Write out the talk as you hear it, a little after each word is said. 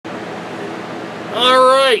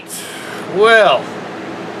Alright, well,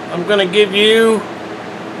 I'm going to give you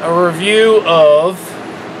a review of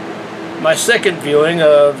my second viewing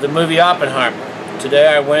of the movie Oppenheimer. Today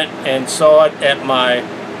I went and saw it at my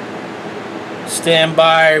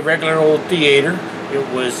standby regular old theater. It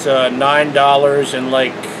was $9 and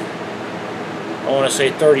like, I want to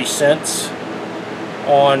say 30 cents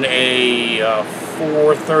on a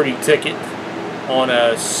 4:30 ticket on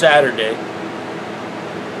a Saturday.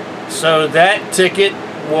 So that ticket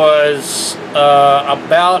was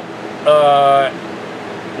about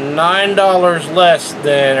 $9 less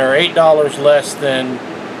than, or $8 less than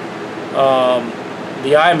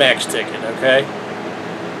the Imax ticket, okay?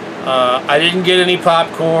 I didn't get any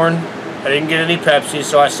popcorn, I didn't get any Pepsi,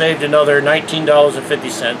 so I saved another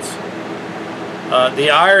 $19.50.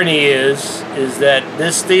 The irony is that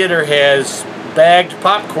this theater has bagged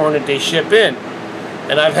popcorn that they ship in,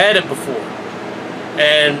 and I've had it before.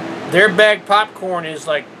 And their bagged popcorn is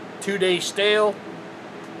like 2 days stale,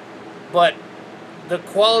 but the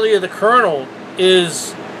quality of the kernel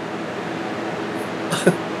is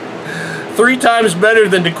 3 times better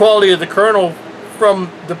than the quality of the kernel from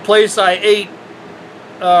the place I ate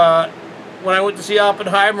when I went to see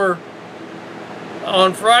Oppenheimer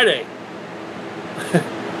on Friday.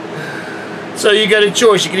 So you got a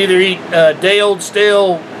choice. You can either eat day-old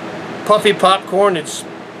stale puffy popcorn that's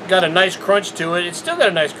got a nice crunch to it. It's still got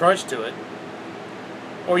a nice crunch to it.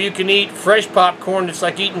 Or you can eat fresh popcorn that's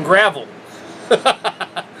like eating gravel.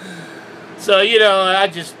 So, you know, I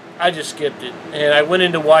just skipped it. And I went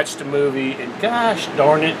in to watch the movie, and gosh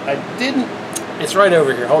darn it, I didn't. It's right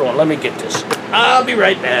over here. Hold on, let me get this. I'll be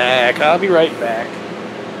right back. I'll be right back.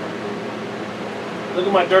 Look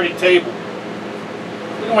at my dirty table.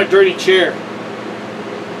 Look at my dirty chair.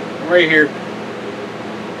 Right here.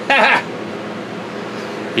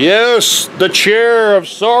 Yes, the chair of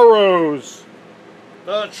sorrows.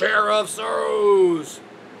 The chair of sorrows.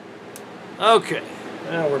 Okay,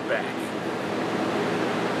 now we're back.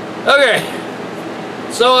 Okay,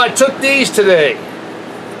 so I took these today.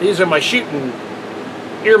 These are my shooting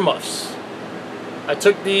earmuffs. I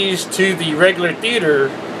took these to the regular theater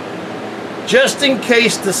just in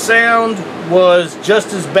case the sound was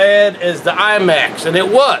just as bad as the Imax, and it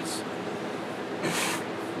was.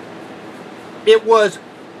 It was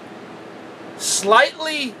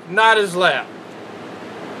slightly not as loud,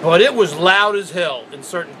 but it was loud as hell in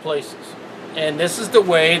certain places. And this is the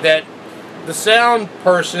way that the sound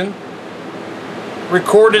person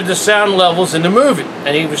recorded the sound levels in the movie,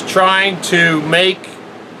 and he was trying to make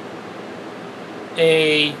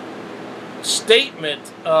a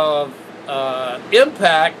statement of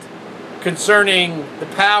impact concerning the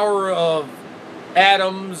power of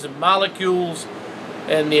atoms and molecules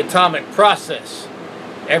and the atomic process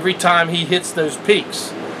every time he hits those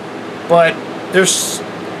peaks. But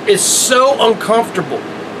it's so uncomfortable.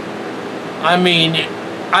 I mean,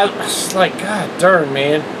 it's like, god darn,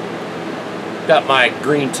 man. Got my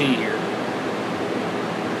green tea here.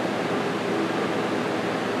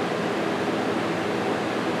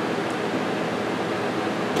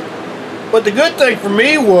 But the good thing for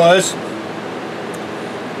me was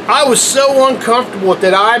I was so uncomfortable with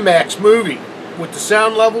that IMAX movie, with the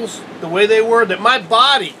sound levels, the way they were, that my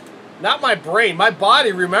body, not my brain, my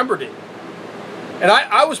body remembered it. And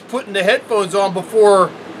I was putting the headphones on before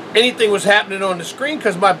anything was happening on the screen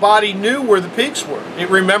because my body knew where the peaks were. It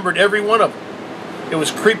remembered every one of them. It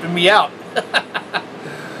was creeping me out.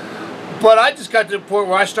 But I just got to the point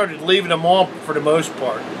where I started leaving them on for the most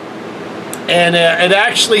part. And it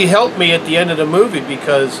actually helped me at the end of the movie,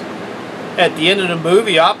 because at the end of the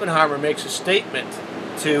movie, Oppenheimer makes a statement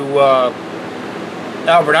to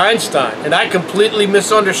Albert Einstein. And I completely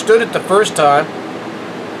misunderstood it the first time.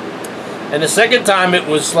 And the second time it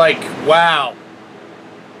was like, wow.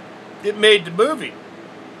 It made the movie.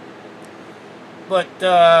 But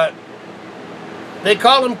they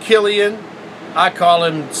call him Killian. I call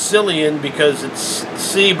him Cillian because it's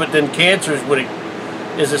C, but then cancer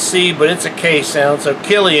is a C, but it's a K sound. So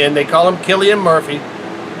Killian, they call him Cillian Murphy.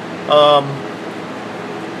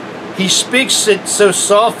 He speaks it so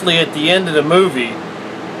softly at the end of the movie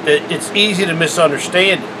that it's easy to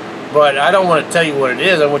misunderstand it. But I don't want to tell you what it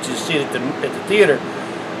is. I want you to see it at the theater.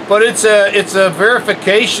 But it's a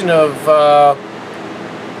verification of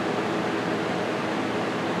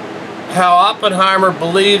how Oppenheimer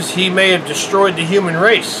believes he may have destroyed the human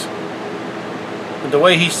race. The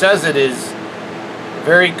way he says it is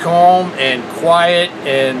very calm and quiet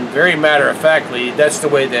and very matter-of-factly. That's the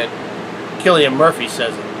way that Cillian Murphy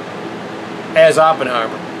says it, as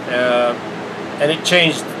Oppenheimer. And it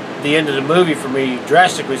changed the end of the movie for me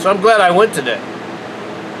drastically. So I'm glad I went today,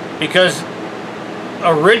 because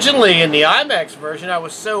originally in the Imax version, I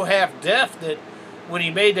was so half deaf that when he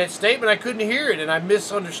made that statement, I couldn't hear it, and I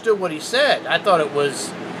misunderstood what he said. I thought it was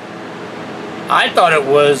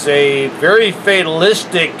a very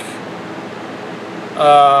fatalistic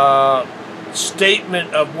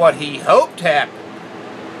statement of what he hoped happened.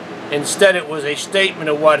 Instead, it was a statement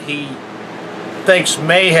of what he thinks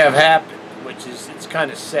may have happened, which is, it's kind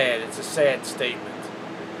of sad. It's a sad statement.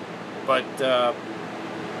 But,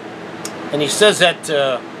 and he says that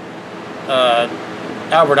to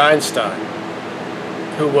Albert Einstein,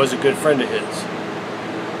 who was a good friend of his.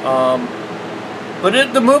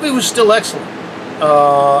 But the movie was still excellent.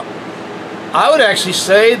 I would actually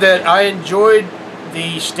say that I enjoyed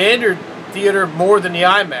the standard theater more than the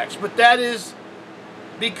IMAX, but that is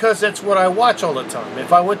because that's what I watch all the time.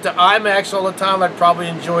 If I went to IMAX all the time, I'd probably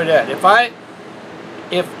enjoy that. If I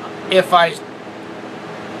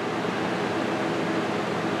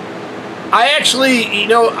actually, you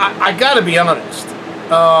know, I gotta be honest.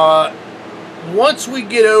 Once we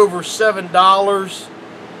get over $7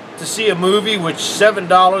 to see a movie, which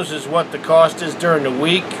 $7 is what the cost is during the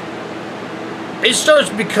week, it starts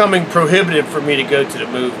becoming prohibitive for me to go to the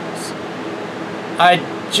movies. I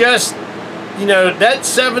just, you know, that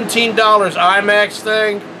 $17 IMAX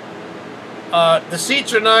thing, the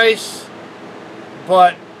seats are nice,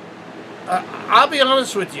 but I'll be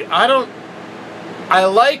honest with you, I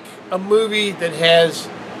like a movie that has,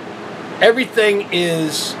 everything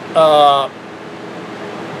is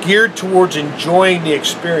geared towards enjoying the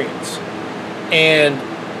experience. And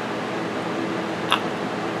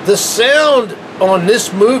the sound on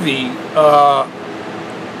this movie,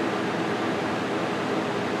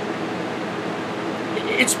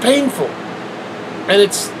 it's painful. And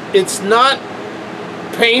it's not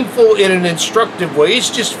painful in an instructive way. It's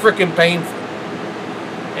just freaking painful.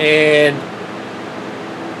 And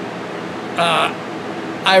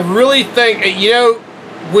I really think, you know,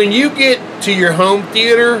 when you get to your home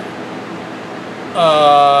theater,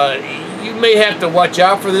 you may have to watch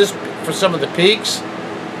out for this, for some of the peaks.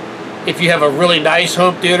 If you have a really nice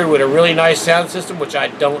home theater with a really nice sound system, which I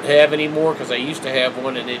don't have anymore because I used to have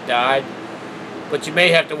one and it died. But you may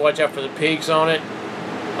have to watch out for the peaks on it.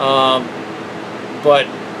 But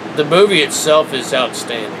the movie itself is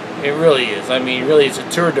outstanding. It really is. I mean, really, it's a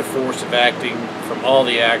tour de force of acting from all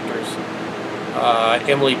the actors.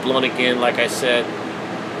 Emily Blunt again, like I said,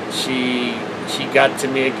 she got to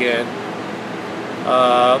me again.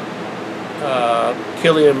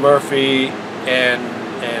 Cillian Murphy and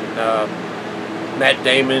Matt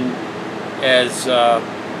Damon as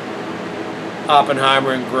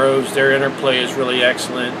Oppenheimer and Groves, their interplay is really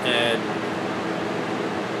excellent, and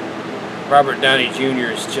Robert Downey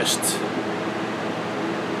Jr. is just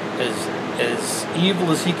as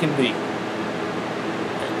evil as he can be,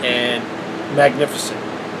 and magnificent.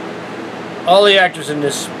 All the actors in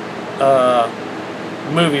this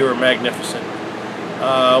movie were magnificent.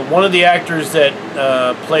 One of the actors that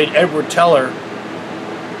played Edward Teller,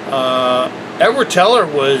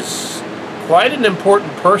 was quite an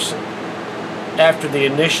important person after the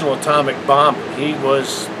initial atomic bomb. He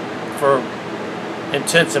was, for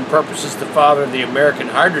intents and purposes, the father of the American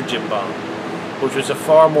hydrogen bomb, which was a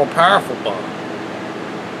far more powerful bomb.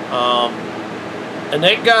 And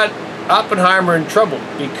that got Oppenheimer in trouble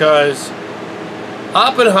because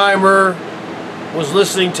Oppenheimer was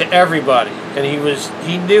listening to everybody, and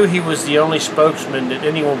he knew he was the only spokesman that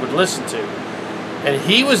anyone would listen to. And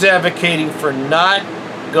he was advocating for not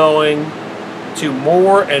going to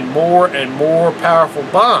more and more and more powerful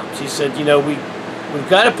bombs. He said, you know, we've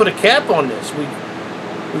got to put a cap on this. We've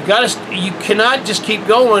got to. You cannot just keep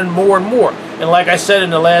going more and more. And like I said in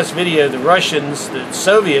the last video, the Russians, the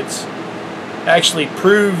Soviets, actually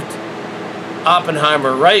proved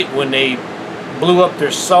Oppenheimer right when they blew up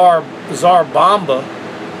their Tsar Bomba,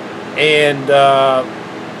 and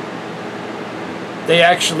they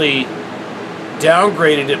actually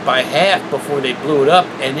downgraded it by half before they blew it up,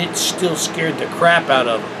 and it still scared the crap out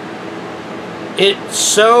of them. It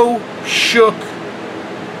so shook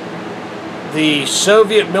the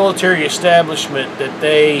Soviet military establishment that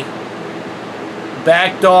they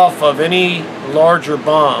backed off of any larger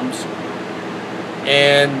bombs,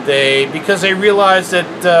 and because they realized that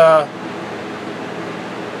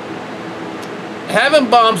having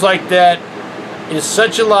bombs like that is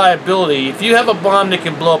such a liability. If you have a bomb that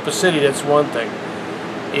can blow up a city, that's one thing.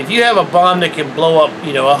 If you have a bomb that can blow up,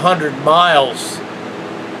 you know, 100 miles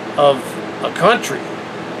of a country,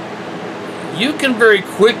 you can very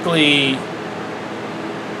quickly,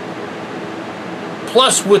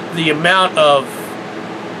 plus with the amount of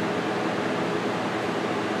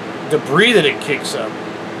debris that it kicks up,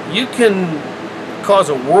 you can cause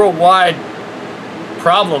a worldwide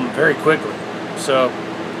problem very quickly. So,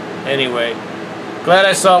 anyway, glad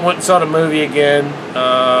I went and saw the movie again.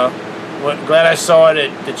 Glad I saw it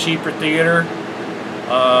at the cheaper theater.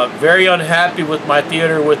 Very unhappy with my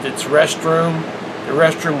theater with its restroom. The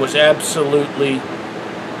restroom was absolutely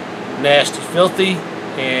nasty, filthy,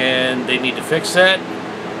 and they need to fix that.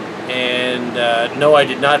 And no, I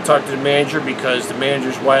did not talk to the manager, because the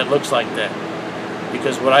manager's why it looks like that.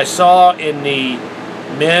 Because what I saw in the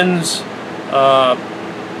men's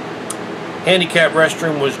handicap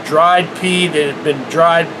restroom was dried pee that had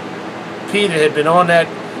been on that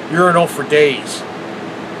urinal for days,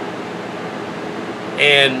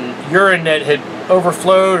 and urine that had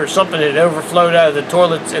overflowed, or something had overflowed out of the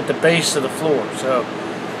toilets at the base of the floor. So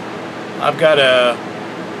I've got to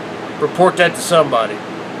report that to somebody,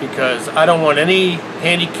 because I don't want any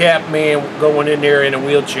handicapped man going in there in a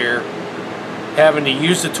wheelchair having to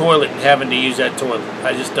use the toilet and having to use that toilet.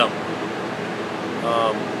 I just don't.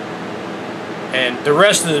 And the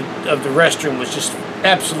rest of the restroom was just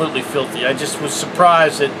absolutely filthy. I just was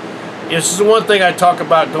surprised that this is the one thing I talk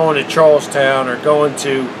about going to Charlestown or going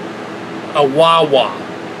to a Wawa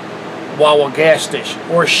gas station,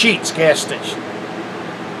 or a Sheetz gas station.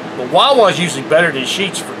 But Wawa is usually better than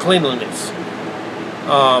Sheetz for cleanliness.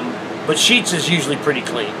 But Sheetz is usually pretty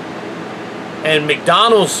clean. And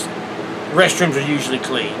McDonald's restrooms are usually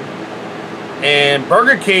clean. And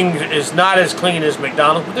Burger King is not as clean as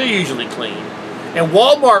McDonald's, but they're usually clean. And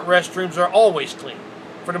Walmart restrooms are always clean,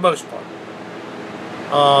 for the most part.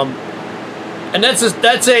 And that's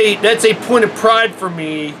a point of pride for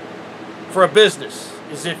me, for a business,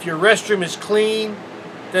 is if your restroom is clean,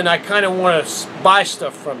 then I kind of want to buy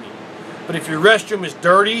stuff from you. But if your restroom is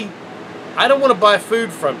dirty, I don't want to buy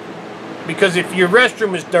food from you. Because if your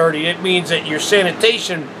restroom is dirty, it means that your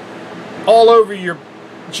sanitation all over your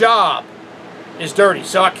job is dirty.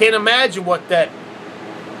 So I can't imagine what that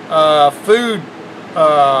food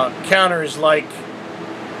counter is like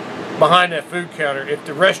behind that food counter if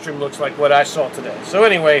the restroom looks like what I saw today. So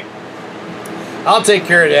anyway, I'll take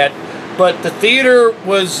care of that. But the theater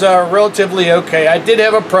was relatively okay. I did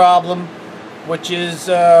have a problem, which is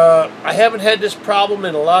I haven't had this problem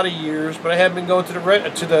in a lot of years, but I haven't been going to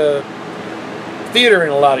the theater in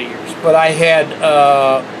a lot of years. But I had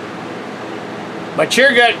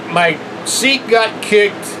my seat got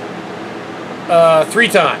kicked 3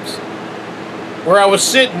 times. Where I was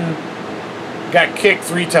sitting got kicked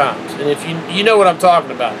 3 times. And if you know what I'm talking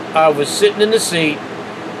about. I was sitting in the seat.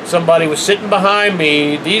 Somebody was sitting behind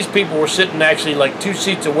me. These people were sitting actually like 2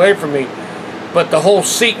 seats away from me. But the whole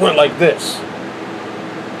seat went like this.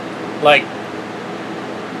 Like,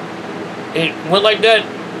 it went like that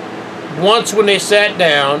once when they sat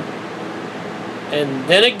down. And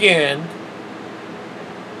then again.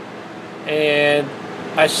 And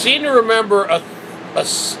I seem to remember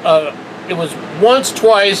it was once,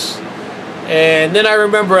 twice, and then I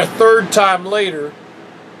remember a 3rd time later.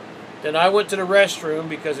 Then I went to the restroom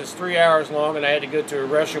because it's 3 hours long and I had to go to a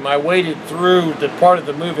restroom. I waited through the part of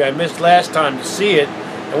the movie I missed last time to see it,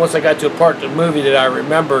 and once I got to a part of the movie that I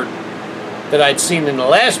remembered that I'd seen in the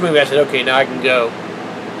last movie, I said, okay, now I can go.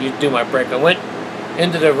 You do my break. I went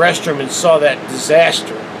into the restroom and saw that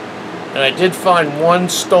disaster. And I did find one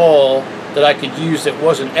stall that I could use that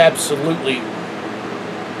wasn't absolutely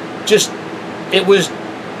just, it was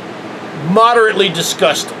moderately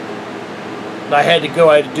disgusting. And I had to go,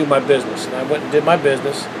 I had to do my business. And I went and did my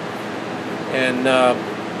business. And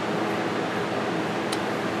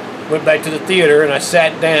went back to the theater and I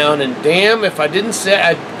sat down, and damn if I didn't sit,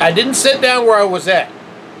 I didn't sit down where I was at.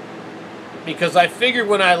 Because I figured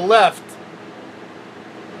when I left,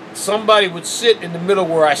 somebody would sit in the middle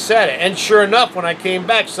where I sat at. And sure enough, when I came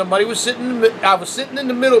back, somebody was sitting I was sitting in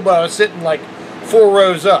the middle, but I was sitting like 4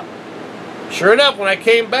 rows up. Sure enough, when I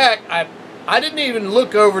came back, I didn't even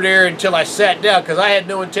look over there until I sat down, because I had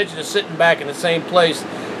no intention of sitting back in the same place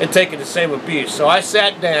and taking the same abuse. So I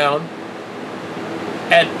sat down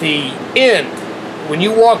at the end. When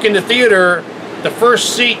you walk in the theater, the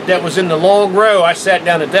first seat that was in the long row, I sat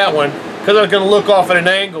down at that one because I was going to look off at an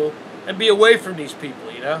angle and be away from these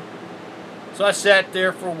people, you know. So I sat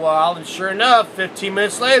there for a while, and sure enough, 15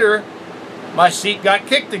 minutes later, my seat got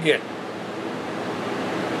kicked again.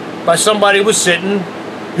 By somebody who was sitting,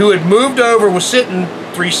 who had moved over, was sitting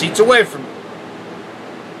 3 seats away from me.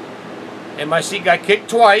 And my seat got kicked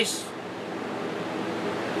twice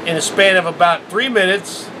in a span of about 3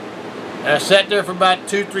 minutes. And I sat there for about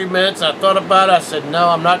 2-3 minutes. I thought about it. I said, no,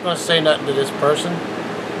 I'm not going to say nothing to this person,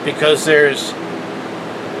 because there's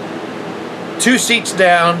 2 seats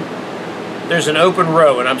down, there's an open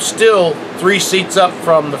row, and I'm still 3 seats up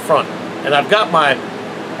from the front. and I got my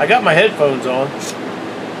headphones on,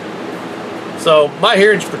 so my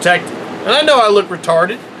hearing's protected. And I know I look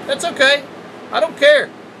retarded. That's okay. I don't care.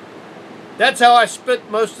 That's how I spent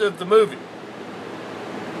most of the movie.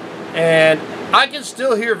 And I can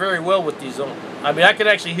still hear very well with these on. I mean, I can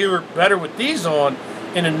actually hear better with these on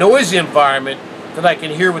in a noisy environment than I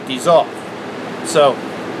can hear with these off. So,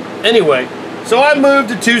 anyway, so I moved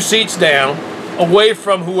the 2 seats down, away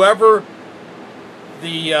from whoever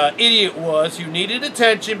the idiot was who needed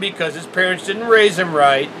attention because his parents didn't raise him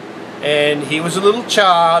right, and he was a little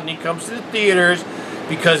child, and he comes to the theaters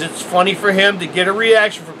because it's funny for him to get a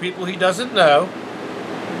reaction from people he doesn't know.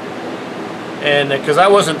 And because I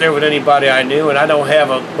wasn't there with anybody I knew, and I don't have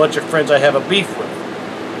a bunch of friends I have a beef with.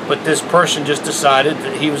 But this person just decided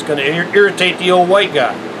that he was going to irritate the old white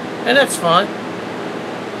guy. And that's fine.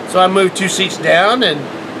 So I moved 2 seats down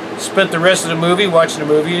and spent the rest of the movie watching the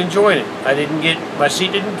movie and enjoying it. My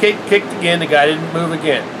seat didn't get kicked again, the guy didn't move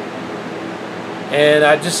again. And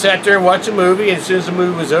I just sat there and watched the movie, and as soon as the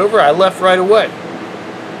movie was over, I left right away.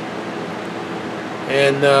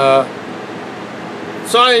 And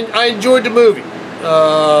so I enjoyed the movie.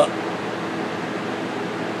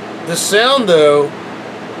 The sound, though,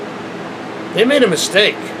 they made a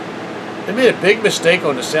mistake. They made a big mistake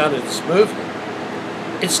on the sound of this movie.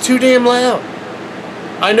 It's too damn loud.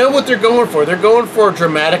 I know what they're going for. They're going for a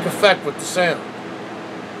dramatic effect with the sound.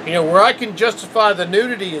 You know, where I can justify the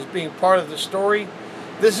nudity as being part of the story,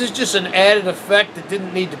 this is just an added effect that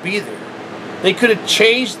didn't need to be there. They could have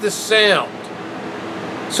changed the sound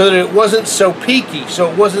so that it wasn't so peaky,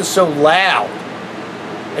 so it wasn't so loud.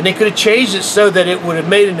 And they could have changed it so that it would have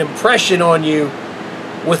made an impression on you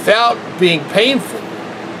without being painful.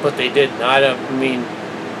 But they didn't.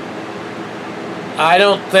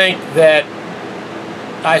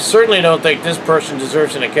 I certainly don't think this person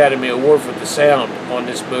deserves an Academy Award for the sound on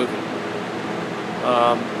this movie.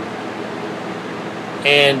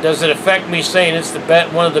 And does it affect me saying it's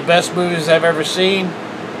one of the best movies I've ever seen?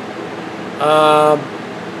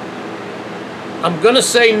 I'm going to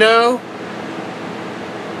say no,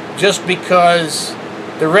 just because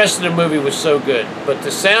the rest of the movie was so good. But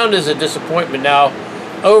the sound is a disappointment. Now,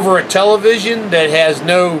 over a television that has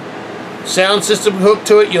no sound system hooked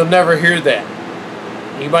to it, you'll never hear that.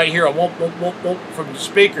 You might hear a whoop, whoop, whoop, whoop from the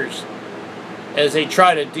speakers as they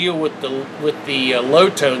try to deal with the low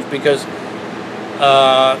tones, because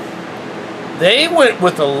they went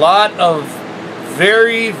with a lot of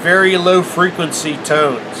very, very low frequency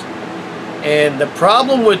tones. And the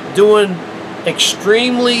problem with doing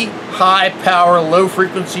extremely high power, low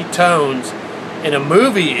frequency tones in a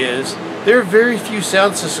movie is there are very few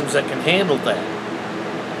sound systems that can handle that.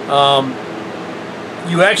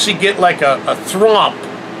 You actually get like a thwomp.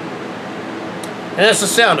 And that's the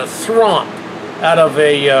sound, a thwomp, out of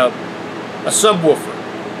a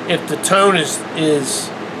subwoofer. If the tone is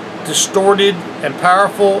distorted and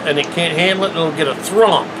powerful and it can't handle it, it'll get a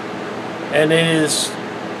thwomp. And it's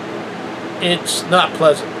not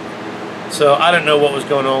pleasant. So I don't know what was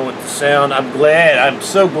going on with the sound. I'm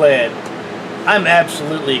so glad. I'm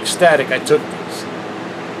absolutely ecstatic I took these.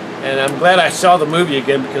 And I'm glad I saw the movie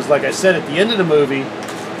again, because like I said, at the end of the movie,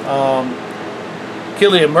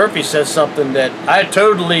 Cillian Murphy says something that I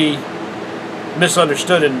totally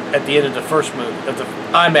misunderstood at the end of the first movie, of the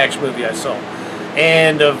IMAX movie I saw.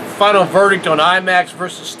 And the final verdict on IMAX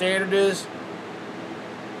versus standard is,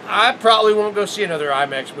 I probably won't go see another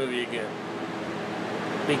IMAX movie again.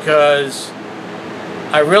 Because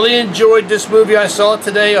I really enjoyed this movie I saw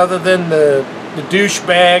today, other than the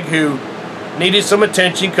douchebag who needed some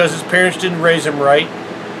attention because his parents didn't raise him right.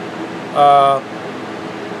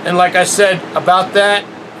 And like I said about that,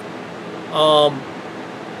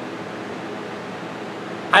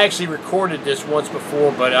 I actually recorded this once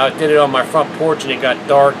before, but I did it on my front porch and it got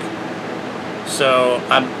dark. So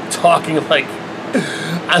I'm talking like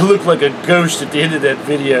I look like a ghost at the end of that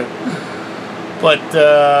video. But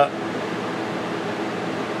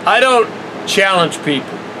I don't challenge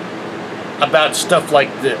people about stuff like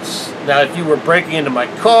this. Now, if you were breaking into my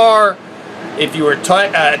car, if you were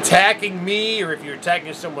attacking me, or if you were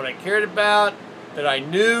attacking someone I cared about, that I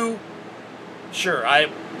knew, sure, I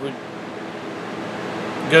would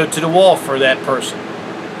go to the wall for that person,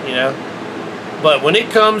 you know. But when it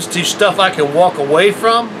comes to stuff I can walk away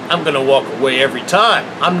from, I'm going to walk away every time.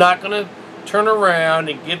 I'm not going to turn around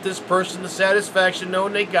and give this person the satisfaction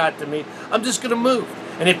knowing they got to me. I'm just going to move.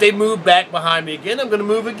 And if they move back behind me again, I'm going to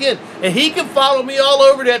move again. And he can follow me all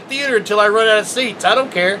over that theater until I run out of seats. I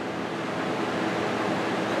don't care.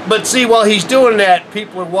 But see, while he's doing that,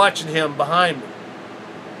 people are watching him behind me.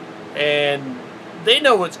 And they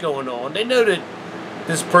know what's going on. They know that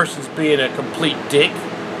this person's being a complete dick.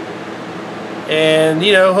 And,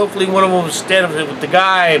 you know, hopefully one of them will stand up. The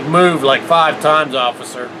guy moved like 5 times,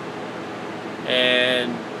 officer.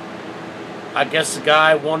 And I guess the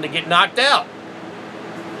guy wanted to get knocked out.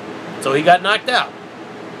 So he got knocked out.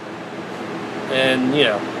 And, you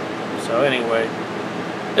know, so anyway.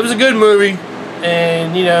 It was a good movie.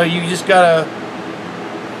 And, you know, you just gotta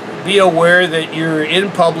be aware that you're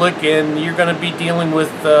in public and you're gonna be dealing with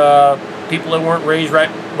people that weren't raised right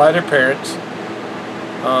by their parents.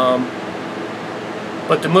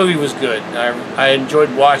 But the movie was good. I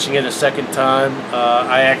enjoyed watching it a second time.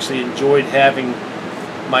 I actually enjoyed having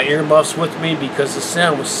my earmuffs with me because the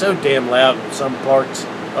sound was so damn loud in some parts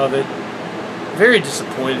of it. Very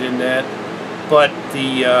disappointed in that. But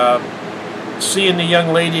the seeing the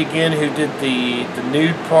young lady again who did the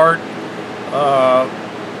nude part,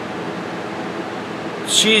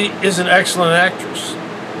 she is an excellent actress.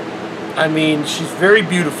 I mean, she's very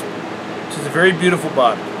beautiful. She's a very beautiful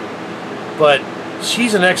body. But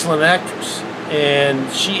she's an excellent actress,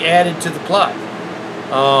 and she added to the plot.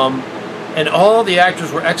 And all the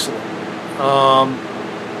actors were excellent.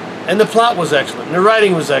 And the plot was excellent. And the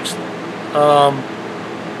writing was excellent.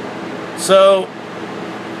 So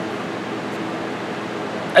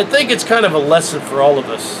I think it's kind of a lesson for all of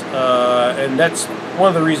us. And that's one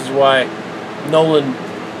of the reasons why Nolan,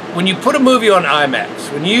 when you put a movie on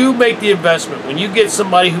IMAX, when you make the investment, when you get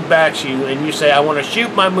somebody who backs you and you say, I want to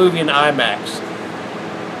shoot my movie in IMAX,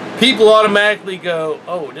 people automatically go,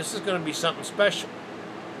 oh, this is going to be something special.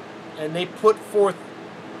 And they put forth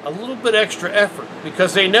a little bit extra effort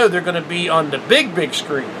because they know they're going to be on the big, big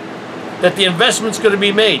screen, that the investment's going to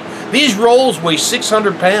be made. These rolls weigh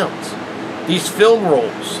 600 pounds, these film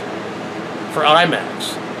rolls for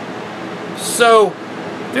IMAX. So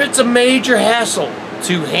it's a major hassle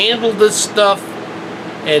to handle this stuff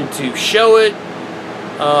and to show it.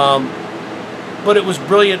 But it was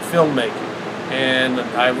brilliant filmmaking. And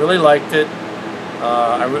I really liked it.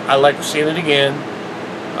 I like seeing it again.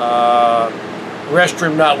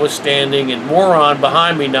 Restroom notwithstanding, and Moron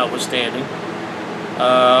behind me notwithstanding.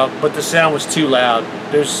 But the sound was too loud.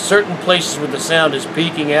 There's certain places where the sound is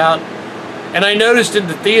peaking out. And I noticed in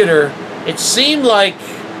the theater, it seemed like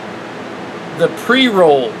the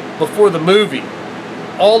pre-roll before the movie,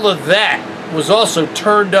 all of that was also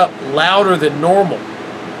turned up louder than normal.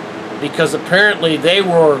 Because apparently they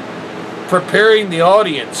were preparing the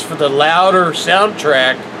audience for the louder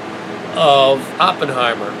soundtrack of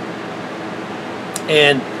Oppenheimer.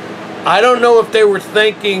 And I don't know if they were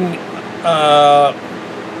thinking,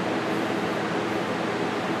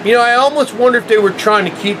 you know, I almost wonder if they were trying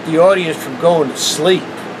to keep the audience from going to sleep.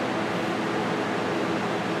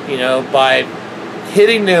 You know, by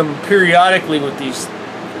hitting them periodically with these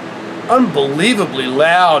unbelievably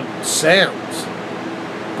loud sounds.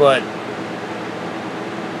 But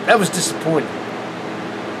that was disappointing.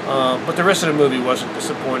 But the rest of the movie wasn't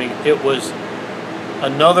disappointing. It was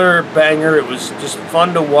another banger. It was just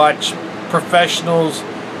fun to watch. Professionals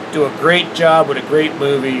do a great job with a great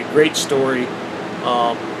movie, a great story.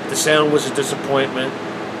 The sound was a disappointment.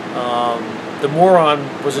 The Moron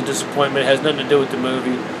was a disappointment. It has nothing to do with the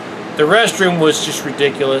movie. The Restroom was just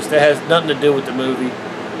ridiculous. That has nothing to do with the movie.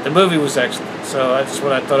 The movie was excellent. So that's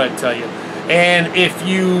what I thought I'd tell you. And if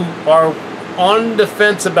you are on the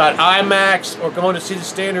fence about IMAX or going to see the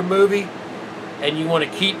standard movie, and you want to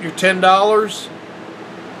keep your $10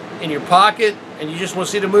 in your pocket, and you just want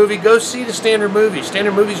to see the movie, go see the standard movie.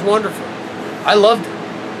 Standard movie's wonderful. I loved it.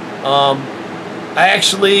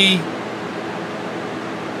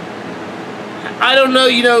 I don't know,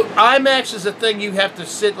 you know, IMAX is a thing you have to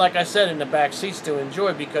sit, like I said, in the back seats to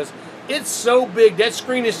enjoy because it's so big. That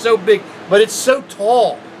screen is so big, but it's so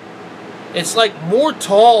tall. It's like more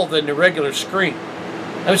tall than the regular screen.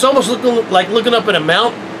 I mean, it's almost like looking up at a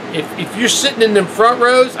mountain. If you're sitting in them front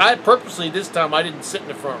rows, I purposely this time I didn't sit in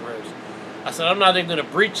the front rows. I said I'm not even going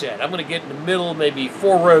to breach that. I'm going to get in the middle, maybe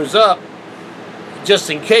 4 rows up, just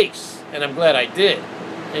in case. And I'm glad I did.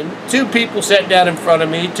 And 2 people sat down in front of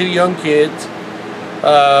me, 2 young kids.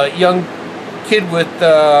 Young kid with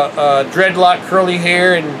dreadlock curly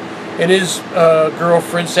hair and his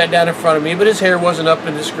girlfriend sat down in front of me, but his hair wasn't up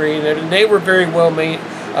in the screen, and they were very well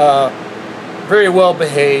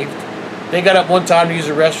behaved. They got up one time to use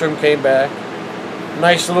the restroom, came back.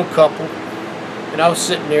 Nice little couple. And I was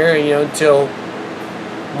sitting there, you know, until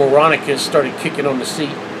Moronicus started kicking on the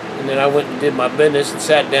seat. And then I went and did my business and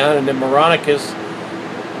sat down, and then Moronicus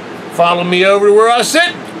followed me over to where I was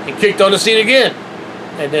sitting and kicked on the seat again.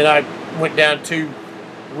 And then I went down 2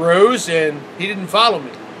 rows, and he didn't follow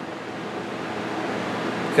me.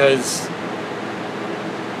 Because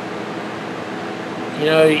You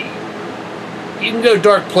know, you can go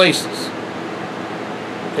dark places.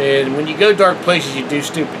 And when you go dark places, you do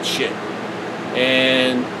stupid shit.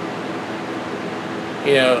 And,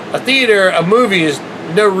 you know, a movie is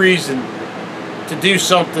no reason to do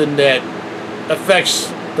something that affects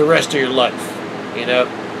the rest of your life, you know.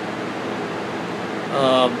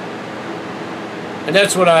 And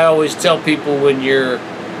that's what I always tell people when you're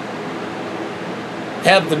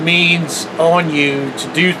have the means on you to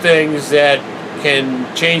do things that can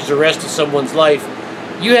change the rest of someone's life.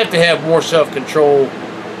 You have to have more self-control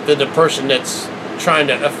than the person that's trying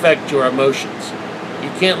to affect your emotions. You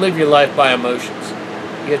can't live your life by emotions.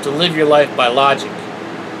 You have to live your life by logic.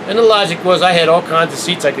 And the logic was I had all kinds of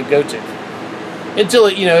seats I could go to. Until,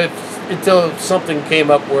 you know, until something came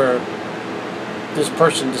up where this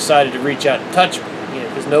person decided to reach out and touch me. You know,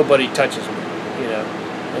 because nobody touches me, you know,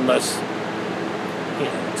 unless, you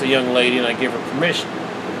know, it's a young lady and I give her permission.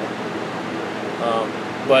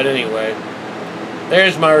 But anyway,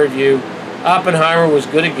 there's my review. Oppenheimer was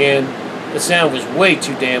good again. The sound was way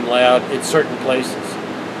too damn loud in certain places.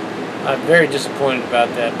 I'm very disappointed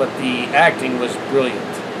about that, but the acting was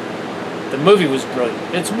brilliant. The movie was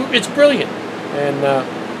brilliant. It's brilliant, and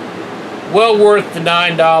well worth the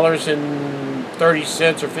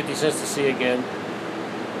 $9.30 or 50 cents to see again.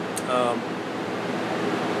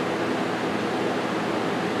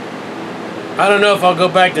 I don't know if I'll go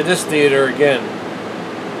back to this theater again.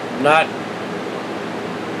 I'm not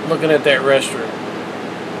looking at that restroom.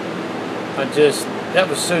 That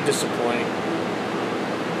was so disappointing.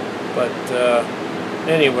 But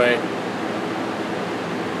anyway,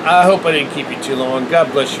 I hope I didn't keep you too long.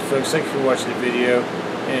 God bless you folks. Thank you for watching the video,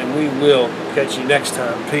 and we will catch you next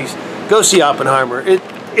time. Peace. Go see Oppenheimer.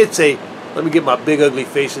 Let me get my big ugly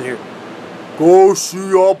face in here. Go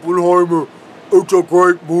see Oppenheimer. It's a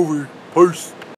great movie. Peace.